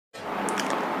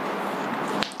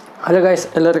Hello guys,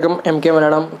 എല്ലാവർക്കും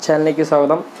MalayalaM ചാനലിലേക്ക്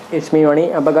സ്വാഗതം. ഇറ്റ്സ് മീ മണി.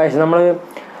 അപ്പോൾ ഗൈസ്, നമ്മൾ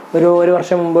ഒരു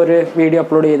വർഷം മുമ്പ് ഒരു വീഡിയോ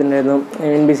അപ്ലോഡ് ചെയ്തിട്ടുണ്ടായിരുന്നു,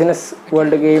 ബിസിനസ്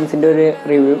വേൾഡ് ഗെയിംസിൻ്റെ ഒരു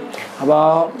റിവ്യൂ. അപ്പോൾ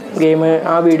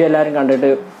ആ വീഡിയോ എല്ലാവരും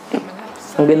കണ്ടിട്ട്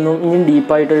നമുക്കിന്നും ഇനിയും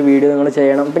ഡീപ്പായിട്ടൊരു വീഡിയോ നിങ്ങൾ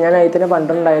ചെയ്യണം. അപ്പോൾ ഞാൻ അതിൽ തന്നെ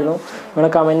പറഞ്ഞിട്ടുണ്ടായിരുന്നു,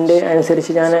 നിങ്ങളുടെ കമൻറ്റ്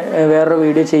അനുസരിച്ച് ഞാൻ വേറൊരു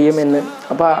വീഡിയോ ചെയ്യുമെന്ന്.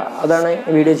 അപ്പോൾ അതാണ്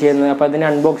വീഡിയോ ചെയ്യുന്നത്. അപ്പോൾ അതിൻ്റെ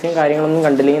അൺബോക്സിങ് കാര്യങ്ങളൊന്നും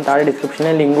കണ്ടില്ലെങ്കിൽ താഴെ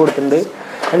ഡിസ്ക്രിപ്ഷനിൽ ലിങ്ക് കൊടുത്തിട്ടുണ്ട്,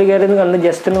 അതിൽ കയറി ഒന്ന് കണ്ട്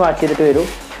ജസ്റ്റ് ഒന്ന് വാച്ച് ചെയ്തിട്ട് വരും.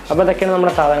 അപ്പോൾ അതൊക്കെയാണ്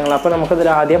നമ്മുടെ സാധനങ്ങൾ. അപ്പോൾ നമുക്കതിൽ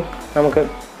ആദ്യം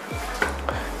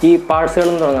ഈ പാർട്സുകളിൽ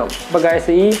നിന്ന് തുടങ്ങാം. അപ്പോൾ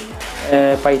ഗൈസ്, ഈ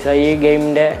പൈസ, ഈ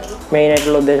ഗെയിമിൻ്റെ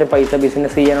മെയിനായിട്ടുള്ള ഉദ്ദേശം പൈസ,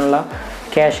 ബിസിനസ് ചെയ്യാനുള്ള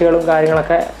ക്യാഷുകളും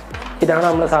കാര്യങ്ങളൊക്കെ ഇതാണ്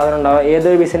നമ്മൾ സാധനം ഉണ്ടാവുക.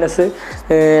 ഏതൊരു ബിസിനസ്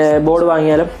ബോർഡ്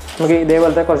വാങ്ങിയാലും നമുക്ക്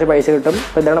ഇതേപോലത്തെ കുറച്ച് പൈസ കിട്ടും.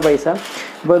 അപ്പോൾ ഇതാണ് പൈസ.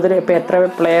 അപ്പോൾ ഇപ്പോൾ എത്ര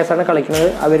പ്ലേയേഴ്സാണ് കളിക്കുന്നത്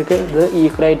അവർക്ക് ഇത്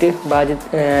ഈക്വലായിട്ട്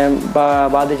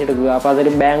ബാധിച്ചെടുക്കുക. അപ്പോൾ അതിൽ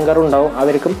ബാങ്കറും ഉണ്ടാവും,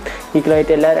 അവർക്കും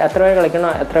ഈക്വലായിട്ട് എത്ര പേര് കളിക്കണം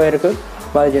അത്ര പേർക്ക്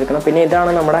ബാധിച്ചെടുക്കണം. പിന്നെ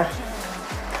ഇതാണ് നമ്മുടെ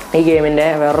ഈ ഗെയിമിൻ്റെ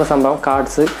വേറൊരു സംഭവം,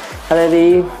 കാർഡ്സ്. അതായത്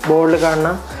ഈ ബോർഡിൽ കാണുന്ന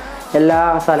എല്ലാ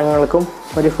സ്ഥലങ്ങൾക്കും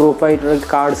ഒരു പ്രൂഫായിട്ടുള്ള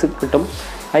കാർഡ്സ് കിട്ടും.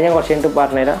 അത് ഞാൻ കുറച്ച് കഴിഞ്ഞിട്ട്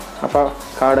പറഞ്ഞുതരാം. അപ്പോൾ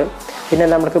കാർഡ്, പിന്നെ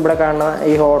നമുക്ക് ഇവിടെ കാണുന്ന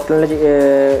ഈ ഹോട്ടലിൽ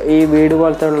ഈ വീട്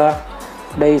പോലത്തെ ഉള്ള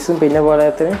ഡേയ്സും, പിന്നെ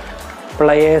പോലത്തിന്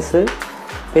പ്ലെയേഴ്സ്,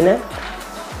 പിന്നെ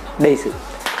ഡേയ്സ്,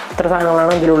 ഇത്ര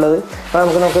സാധനങ്ങളാണ് ഇതിലുള്ളത്.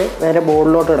 അപ്പോൾ നമുക്ക് നേരെ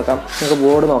ബോർഡിലോട്ട് എടുക്കാം. നമുക്ക്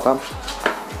ബോർഡ് നോക്കാം.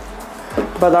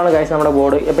 അപ്പോൾ അതാണ് ഗൈസ് നമ്മുടെ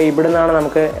ബോർഡ്. അപ്പോൾ ഇവിടെ നിന്നാണ്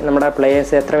നമുക്ക് നമ്മുടെ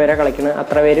പ്ലേയേഴ്സ് എത്ര പേരെ കളിക്കുന്നത്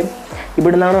അത്ര പേരും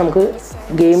ഇവിടെ നിന്നാണ് നമുക്ക്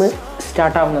ഗെയിം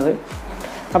സ്റ്റാർട്ടാവുന്നത്.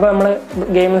 അപ്പോൾ നമ്മൾ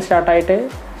ഗെയിം സ്റ്റാർട്ടായിട്ട്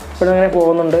ഇവിടെ ഇങ്ങനെ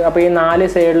പോകുന്നുണ്ട്. അപ്പോൾ ഈ 4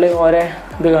 സൈഡിൽ ഓരോ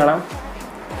ഇത് കാണാം.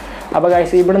 അപ്പോൾ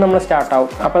ഗൈസ്, ഇവിടെ നമ്മൾ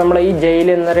സ്റ്റാർട്ടാവും. അപ്പോൾ നമ്മൾ ഈ ജയിൽ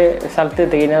എന്നൊരു സ്ഥലത്ത്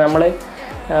എത്തിക്കഴിഞ്ഞാൽ നമ്മൾ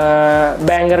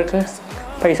ബാങ്കർക്ക്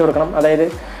പൈസ കൊടുക്കണം. അതായത്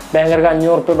ബാങ്കർക്ക്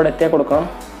 500 രൂപ ഇവിടെ എത്തിയാൽ കൊടുക്കണം.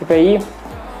 ഇപ്പോൾ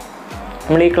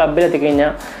നമ്മൾ ഈ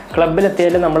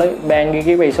ക്ലബ്ബിലെത്തിയാൽ നമ്മൾ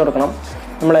ബാങ്കിലേക്ക് പൈസ കൊടുക്കണം.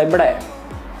 നമ്മൾ ഇവിടെ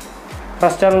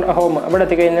റെസ്റ്റോറൻറ്റ് ഹോം ഇവിടെ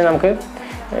എത്തിക്കഴിഞ്ഞാൽ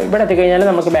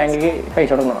നമുക്ക് ബാങ്കിലേക്ക് പൈസ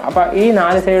കൊടുക്കണം. അപ്പോൾ ഈ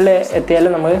 4 സൈഡിൽ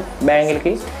എത്തിയാലും നമുക്ക്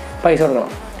ബാങ്കിലേക്ക് പൈസ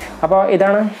കൊടുക്കണം. അപ്പോൾ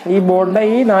ഇതാണ് ഈ ബോർഡിൻ്റെ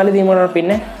ഈ 4 തീമുകളാണ്.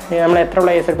 പിന്നെ നമ്മൾ എത്ര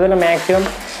പ്ലേയേഴ്സ് എടുത്താലും മാക്സിമം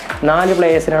 4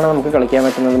 പ്ലേയേഴ്സിനാണ് നമുക്ക് കളിക്കാൻ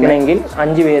പറ്റുന്നത്. പിന്നെങ്കിൽ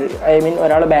 5 പേര്,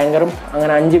 ഒരാൾ ബാങ്കറും,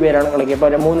 അങ്ങനെ 5 പേരാണ് കളിക്കുക. അപ്പോൾ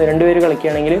 2 പേര്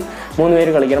കളിക്കുകയാണെങ്കിൽ 3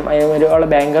 പേര് കളിക്കണം. ഒരാൾ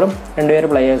ബാങ്കറും 2 പേര്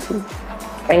പ്ലേയേഴ്സും,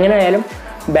 എങ്ങനെയായാലും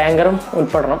ബാങ്കറും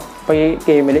ഉൾപ്പെടണം അപ്പോൾ ഈ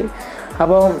ഗെയിമിൽ.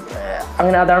 അപ്പോൾ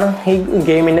അങ്ങനെ അതാണ് ഈ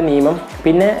ഗെയിമിൻ്റെ നിയമം.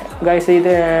 പിന്നെ ഗൈസ്,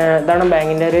 ഇതാണ്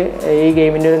ഈ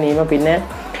ഗെയിമിൻ്റെ ഒരു നിയമം. പിന്നെ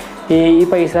ഈ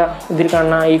പൈസ ഇതിൽ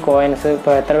കാണുന്ന ഈ കോയിൻസ്,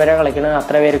 ഇപ്പോൾ എത്ര പേരെ കളിക്കണം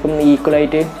അത്ര പേർക്കും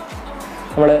ഈക്വലായിട്ട്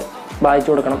നമ്മൾ ബാധിച്ചു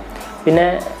കൊടുക്കണം.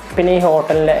 പിന്നെ ഈ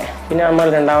ഹോട്ടലിൻ്റെ, പിന്നെ നമ്മൾ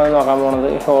രണ്ടാമത് നോക്കാൻ പോകുന്നത്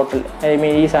ഹോട്ടൽ,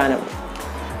 ഈ സാധനം.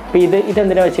 അപ്പോൾ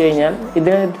ഇതെന്തിനാ വെച്ച് കഴിഞ്ഞാൽ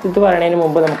ഇത് പറയുന്നതിന്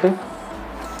മുമ്പ് നമുക്ക്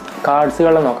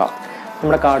കാർഡ്സുകൾ നോക്കാം.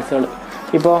 നമ്മുടെ കാർഡ്സുകൾ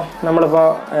ഇപ്പോൾ നമ്മളിപ്പോൾ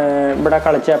ഇവിടെ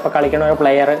കളിക്കണ ഒരു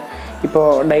പ്ലെയർ ഇപ്പോൾ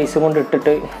ഡൈസ് കൊണ്ട്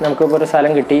ഇട്ടിട്ട് നമുക്കിപ്പോൾ ഒരു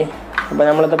സ്ഥലം കിട്ടി. അപ്പോൾ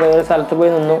നമ്മളിപ്പോൾ ഒരു സ്ഥലത്ത്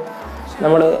പോയി നിന്നു.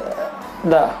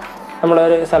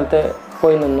 നമ്മളൊരു സ്ഥലത്ത്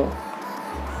പോയി നിന്നു.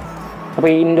 അപ്പോൾ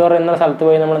ഈ ഇൻഡോർ എന്ന സ്ഥലത്ത്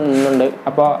പോയി നമ്മൾ നിന്നുണ്ട്.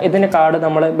 അപ്പോൾ ഇതിൻ്റെ കാർഡ്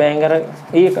നമ്മൾ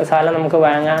ഈ സ്ഥലം നമുക്ക്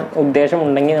വാങ്ങാൻ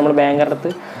ഉദ്ദേശമുണ്ടെങ്കിൽ നമ്മൾ ബാങ്കറുടെ അടുത്ത്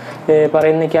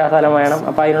പറയുന്നേക്ക് ആ സ്ഥലം വേണം.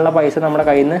 അപ്പോൾ അതിനുള്ള പൈസ നമ്മുടെ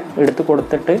കയ്യിൽ നിന്ന് എടുത്ത്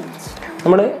കൊടുത്തിട്ട്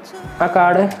നമ്മൾ ആ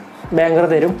കാർഡ് ബാങ്കർ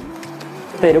തരും.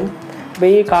 അപ്പോൾ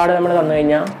ഈ കാർഡ് നമ്മൾ തന്നു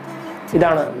കഴിഞ്ഞാൽ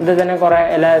ഇത് തന്നെ കുറേ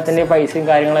എല്ലാത്തിൻ്റെയും പൈസയും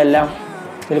കാര്യങ്ങളെല്ലാം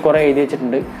ഇതിൽ കുറേ എഴുതി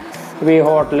വെച്ചിട്ടുണ്ട്. ഇപ്പോൾ ഈ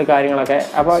ഹോട്ടൽ കാര്യങ്ങളൊക്കെ.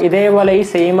 അപ്പോൾ ഇതേപോലെ ഈ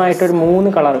സെയിം ആയിട്ടൊരു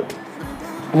 3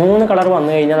 കളർ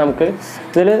വന്നു കഴിഞ്ഞാൽ നമുക്ക്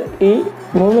ഈ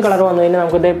 3 കളർ വന്നു കഴിഞ്ഞാൽ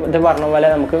നമുക്ക് ഇത് പറഞ്ഞ പോലെ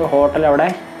നമുക്ക് ഹോട്ടൽ അവിടെ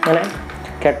ഇങ്ങനെ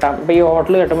കെട്ടാം. ഇപ്പോൾ ഈ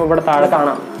ഹോട്ടൽ കെട്ടുമ്പോൾ ഇവിടെ താഴെ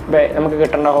കാണാം നമുക്ക്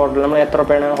കിട്ടേണ്ട ഹോട്ടൽ, നമ്മൾ എത്ര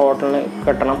രൂപയാണ് ഹോട്ടലിന്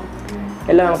കെട്ടണം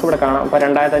എല്ലാം നമുക്കിവിടെ കാണാം. അപ്പോൾ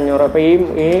 2500. അപ്പോൾ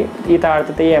ഈ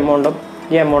താഴത്തെ ഈ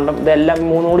എമൗണ്ടും ഇതെല്ലാം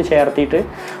 3 കൂടി ചേർത്തിട്ട്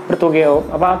ഒരു തുകയാവും.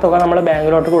 അപ്പോൾ ആ തുക നമ്മൾ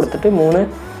ബാങ്കിലോട്ട് കൊടുത്തിട്ട് 3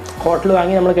 ഹോട്ടൽ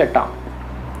വാങ്ങി നമ്മൾ കെട്ടാം.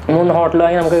 3 ഹോട്ടൽ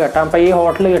വാങ്ങി നമുക്ക് കെട്ടാം. അപ്പോൾ ഈ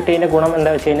ഹോട്ടൽ കെട്ടിയതിൻ്റെ ഗുണം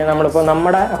എന്താ വെച്ച് കഴിഞ്ഞാൽ, നമ്മളിപ്പോൾ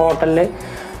നമ്മുടെ ഹോട്ടലിൽ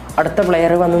അടുത്ത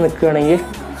പ്ലെയർ വന്ന് നിൽക്കുകയാണെങ്കിൽ,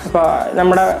 ഇപ്പോൾ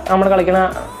നമ്മൾ കളിക്കുന്ന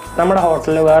നമ്മുടെ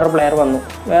ഹോട്ടലിൽ വേറൊരു പ്ലെയർ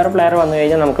വന്നു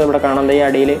കഴിഞ്ഞാൽ നമുക്ക് ഇവിടെ കാണാം. ഈ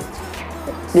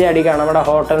അടിയിൽ കാണാം നമ്മുടെ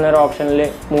ഹോട്ടലിന് ഒരു ഓപ്ഷനിൽ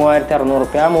 3600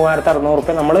 രൂപ. ആ 3600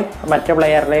 രൂപ നമ്മൾ മറ്റേ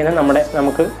പ്ലെയറിൽ നിന്ന്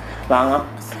നമുക്ക് വാങ്ങാം.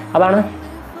 അതാണ്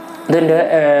ഇതിൻ്റെ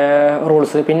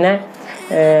റൂൾസ്. പിന്നെ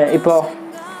ഇപ്പോൾ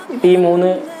ഈ 3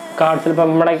 കാർഡ്സിൽ ഇപ്പോൾ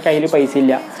നമ്മുടെ കയ്യിൽ പൈസ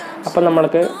ഇല്ല. അപ്പം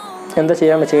നമ്മൾക്ക് എന്താ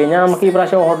ചെയ്യാൻ വെച്ച് കഴിഞ്ഞാൽ, നമുക്ക് ഈ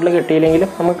പ്രാവശ്യം ഹോട്ടൽ കിട്ടിയില്ലെങ്കിലും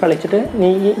നമുക്ക് കളിച്ചിട്ട്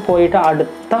പോയിട്ട്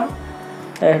അടുത്ത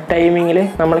ടൈമിങ്ങിൽ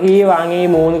നമ്മൾക്ക് ഈ വാങ്ങിയ ഈ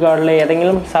 3 കാർഡിൽ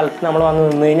ഏതെങ്കിലും സ്ഥലത്ത് നമ്മൾ വന്ന്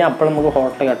നിന്ന് കഴിഞ്ഞാൽ അപ്പോൾ നമുക്ക്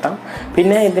ഹോട്ടൽ കെട്ടാം.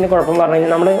 പിന്നെ ഇതിന് കുഴപ്പം പറഞ്ഞു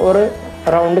കഴിഞ്ഞാൽ, നമ്മൾ ഒരു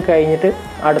റൗണ്ട് കഴിഞ്ഞിട്ട്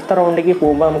അടുത്ത റൗണ്ടിലേക്ക്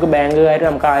പോകുമ്പോൾ നമുക്ക് ബാങ്കുകാർ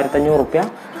നമുക്ക് 1500 രൂപ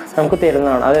നമുക്ക്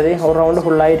തരുന്നതാണ്. അതായത് ഒരു റൗണ്ട്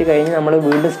ഫുള്ളായിട്ട് കഴിഞ്ഞ് നമ്മൾ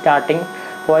വീണ്ടും സ്റ്റാർട്ടിങ്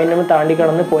പോയിന്റ് നമ്മൾ താണ്ടി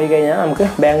കടന്ന് പോയി കഴിഞ്ഞാൽ നമുക്ക്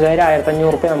ബാങ്കുകാർ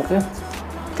 1500 രൂപ നമുക്ക്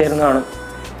തരുന്നതാണ്.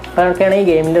 അതൊക്കെയാണ് ഈ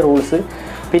ഗെയിമിൻ്റെ റൂൾസ്.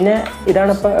 പിന്നെ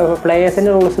ഇതാണ് ഇപ്പോൾ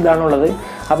പ്ലേയേഴ്സിൻ്റെ റൂൾസ് ഇതാണുള്ളത്.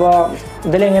 അപ്പോൾ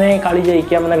ഇതിലെങ്ങനെ കളി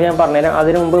ജയിക്കാം എന്നൊക്കെ ഞാൻ പറഞ്ഞുതരാം.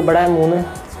 അതിനു മുമ്പ് ഇവിടെ 3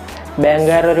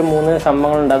 ബാങ്കുകാരുടെ ഒരു 3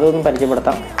 സംഭവങ്ങളുണ്ട്, അതൊന്നും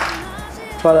പരിചയപ്പെടുത്താം.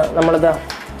 അപ്പോൾ നമ്മളിതാ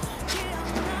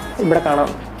ഇവിടെ കാണാം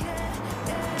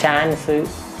ചാൻസ്,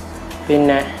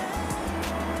 പിന്നെ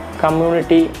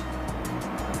കമ്മ്യൂണിറ്റി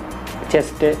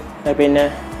ചെസ്റ്റ്, പിന്നെ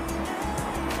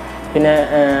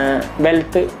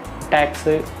വെൽത്ത്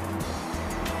ടാക്സ്,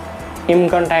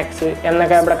 ഇൻകം ടാക്സ്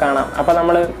എന്നൊക്കെ ഇവിടെ കാണാം. അപ്പോൾ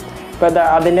നമ്മൾ ഇപ്പോൾ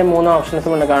അതിൻ്റെ 3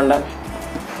 ഓപ്ഷൻസും ഉണ്ട് കാണണ്ട.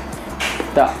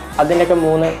 അതിൻ്റെയൊക്കെ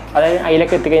 3, അതായത്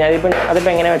അതിലൊക്കെ എത്തിക്കഴിഞ്ഞാൽ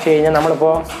അതിപ്പോൾ എങ്ങനെയാണെന്ന് വെച്ച് കഴിഞ്ഞാൽ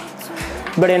നമ്മളിപ്പോൾ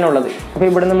ഇവിടെയാണ് ഉള്ളത്. അപ്പോൾ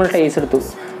ഇവിടെ നമ്മൾ ടേസ് എടുത്തു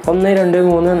 1 2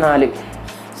 3 4.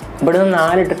 ഇവിടെ നിന്ന്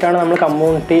 4 ഇട്ടിട്ടാണ് നമ്മൾ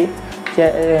കമ്മ്യൂണിറ്റി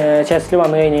ചെസ്റ്റിൽ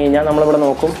വന്നു കഴിഞ്ഞാൽ നമ്മളിവിടെ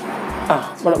നോക്കും.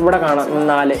 ഇവിടെ കാണാം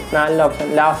 4 ഓപ്ഷൻ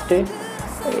ലാസ്റ്റ്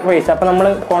പൈസ. അപ്പോൾ നമ്മൾ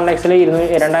കോൺടാക്സിൽ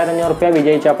 2500 രൂപ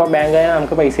വിജയിച്ചു. അപ്പോൾ ബാങ്കുകാരെ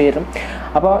നമുക്ക് പൈസ തരും.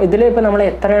 അപ്പോൾ ഇതിൽ ഇപ്പോൾ നമ്മൾ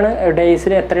എത്രയാണ്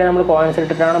ഡേയ്സിൽ എത്രയാണ് നമ്മൾ കോയിൻസ്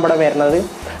ഇട്ടിട്ടാണ് ഇവിടെ വരുന്നത്,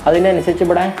 അതിനനുസരിച്ച്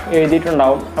ഇവിടെ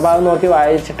എഴുതിയിട്ടുണ്ടാവും. അപ്പോൾ അത് നോക്കി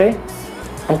വായിച്ചിട്ട്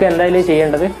നമുക്ക് എന്തായാലും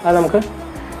ചെയ്യേണ്ടത് അത് നമുക്ക്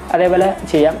അതേപോലെ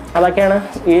ചെയ്യാം. അതൊക്കെയാണ്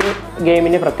ഈ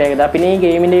ഗെയിമിൻ്റെ പ്രത്യേകത. പിന്നെ ഈ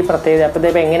ഗെയിമിൻ്റെ ഈ പ്രത്യേകത അപ്പോൾ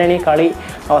ഇതിപ്പോൾ എങ്ങനെയാണ് ഈ കളി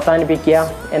അവസാനിപ്പിക്കുക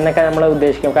എന്നൊക്കെ നമ്മൾ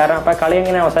ഉദ്ദേശിക്കും. കാരണം അപ്പോൾ കളി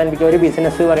എങ്ങനെ അവസാനിപ്പിക്കുക, ഒരു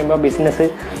ബിസിനസ് പറയുമ്പോൾ ബിസിനസ്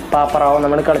പാപ്പറാവും.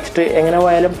 നമ്മൾ കളിച്ചിട്ട് എങ്ങനെ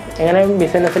പോയാലും എങ്ങനെ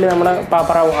ബിസിനസ്സിൽ നമ്മൾ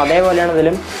പാപ്പറാവും, അതേപോലെയാണ്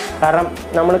ഇതിലും. കാരണം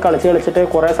നമ്മൾ കളിച്ചിട്ട്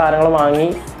കുറേ സാധനങ്ങൾ വാങ്ങി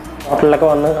ഹോട്ടലിലൊക്കെ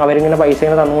വന്ന് അവരിങ്ങനെ പൈസ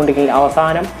ഇങ്ങനെ തന്നുകൊണ്ടിരിക്കില്ല.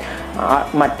 അവസാനം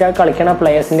മറ്റേ കളിക്കണ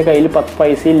പ്ലേയേഴ്സിൻ്റെ കയ്യിൽ 10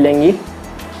 പൈസ ഇല്ലെങ്കിൽ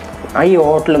ഈ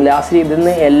ഹോട്ടലും ലാസ്റ്റ് ഇതിൽ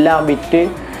നിന്ന് എല്ലാം വിറ്റ്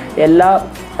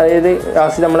അതായത്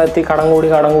ലാസ്റ്റ് നമ്മളെത്തി കടം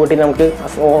കൂട്ടി നമുക്ക്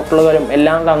ഹോട്ടലുകളും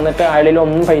എല്ലാം തന്നിട്ട്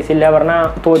അതിലൊന്നും പൈസ ഇല്ല പറഞ്ഞാൽ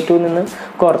തോറ്റു നിന്ന്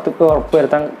ഉറപ്പ്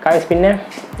വരുത്താം. പിന്നെ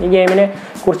ഈ ഗെയിമിനെ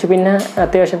കുറിച്ച് പിന്നെ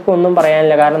അത്യാവശ്യം ഒന്നും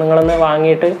പറയാനില്ല. കാരണം നിങ്ങളൊന്ന്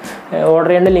വാങ്ങിയിട്ട് ഓർഡർ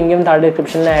ചെയ്യേണ്ട ലിങ്കും താഴെ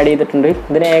ഡിസ്ക്രിപ്ഷനിൽ ആഡ് ചെയ്തിട്ടുണ്ട്.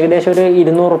 ഇതിന് ഏകദേശം ഒരു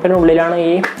 200 രൂപയ്ക്കുള്ളിലാണ്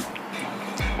ഈ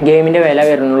ഗെയിമിൻ്റെ വില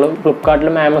വരുന്നുള്ളൂ.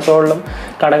 ഫ്ലിപ്കാർട്ടിലും ആമസോണിലും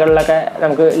കടകളിലൊക്കെ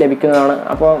നമുക്ക് ലഭിക്കുന്നതാണ്.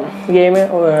 അപ്പോൾ ഗെയിം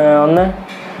ഒന്ന്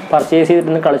പർച്ചേസ്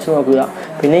ചെയ്തിട്ടൊന്ന് കളിച്ച് നോക്കുക.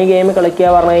 പിന്നെ ഈ ഗെയിം കളിക്കുക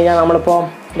പറഞ്ഞു കഴിഞ്ഞാൽ നമ്മളിപ്പോൾ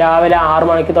രാവിലെ 6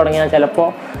 മണിക്ക് തുടങ്ങിയാൽ ചിലപ്പോൾ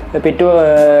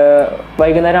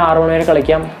വൈകുന്നേരം 6 മണി വരെ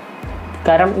കളിക്കാം.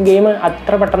 കാരണം ഗെയിം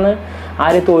അത്ര പെട്ടെന്ന്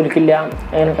ആരും തോൽക്കില്ല.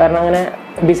 കാരണം അങ്ങനെ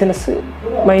ബിസിനസ്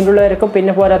മൈൻഡുള്ളവർക്കും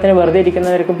പിന്നെ പോരാത്തിന് വെറുതെ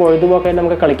ഇരിക്കുന്നവർക്കും പൊഴുതുപോക്കായിട്ട്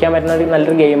നമുക്ക് കളിക്കാൻ പറ്റുന്ന ഒരു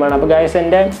നല്ലൊരു ഗെയിമാണ്. അപ്പോൾ ഗൈസ്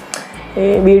എൻ്റെ ഈ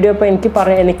വീഡിയോ ഇപ്പോൾ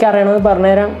എനിക്കറിയണത്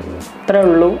പറഞ്ഞുതരാൻ ഇത്രേ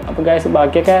ഉള്ളൂ. അപ്പോൾ ഗൈസ്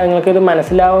ബാക്കിയൊക്കെ നിങ്ങൾക്കിത്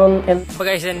മനസ്സിലാവും. അപ്പോൾ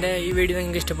ഗൈസ് എൻ്റെ ഈ വീഡിയോ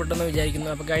നിങ്ങൾക്ക് ഇഷ്ടപ്പെട്ടെന്ന് വിചാരിക്കുന്നു.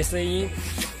 അപ്പോൾ ഗൈസ്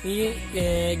ഈ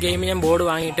ഗെയിം ഞാൻ ബോർഡ്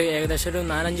വാങ്ങിയിട്ട് ഏകദേശം ഒരു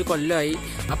 4-5 കൊല്ലമായി.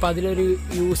 അപ്പോൾ അതിലൊരു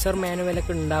യൂസർ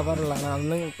മാനുവലൊക്കെ ഉണ്ടാവാറുള്ളതാണ്,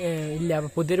 അന്ന് ഇല്ല.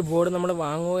 അപ്പോൾ പുതിയൊരു ബോർഡ് നമ്മൾ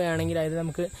വാങ്ങുകയാണെങ്കിൽ അതിൽ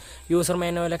നമുക്ക് യൂസർ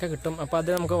മാനുവലൊക്കെ കിട്ടും. അപ്പോൾ അത്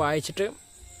നമുക്ക് വായിച്ചിട്ട്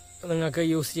നിങ്ങൾക്ക്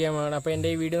യൂസ് ചെയ്യാൻ വേണം. അപ്പോൾ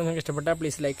എൻ്റെ ഈ വീഡിയോ നിങ്ങൾക്ക് ഇഷ്ടപ്പെട്ടാൽ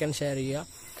പ്ലീസ് ലൈക്ക് ആൻഡ് ഷെയർ ചെയ്യുക.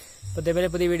 അപ്പോൾ ഇതേപോലെ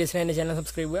പുതിയ വീഡിയോസിന് എൻ്റെ ചാനൽ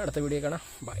സബ്സ്ക്രൈബ് ചെയ്യുക. അടുത്ത വീഡിയോ കാണാം.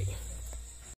 ബൈ.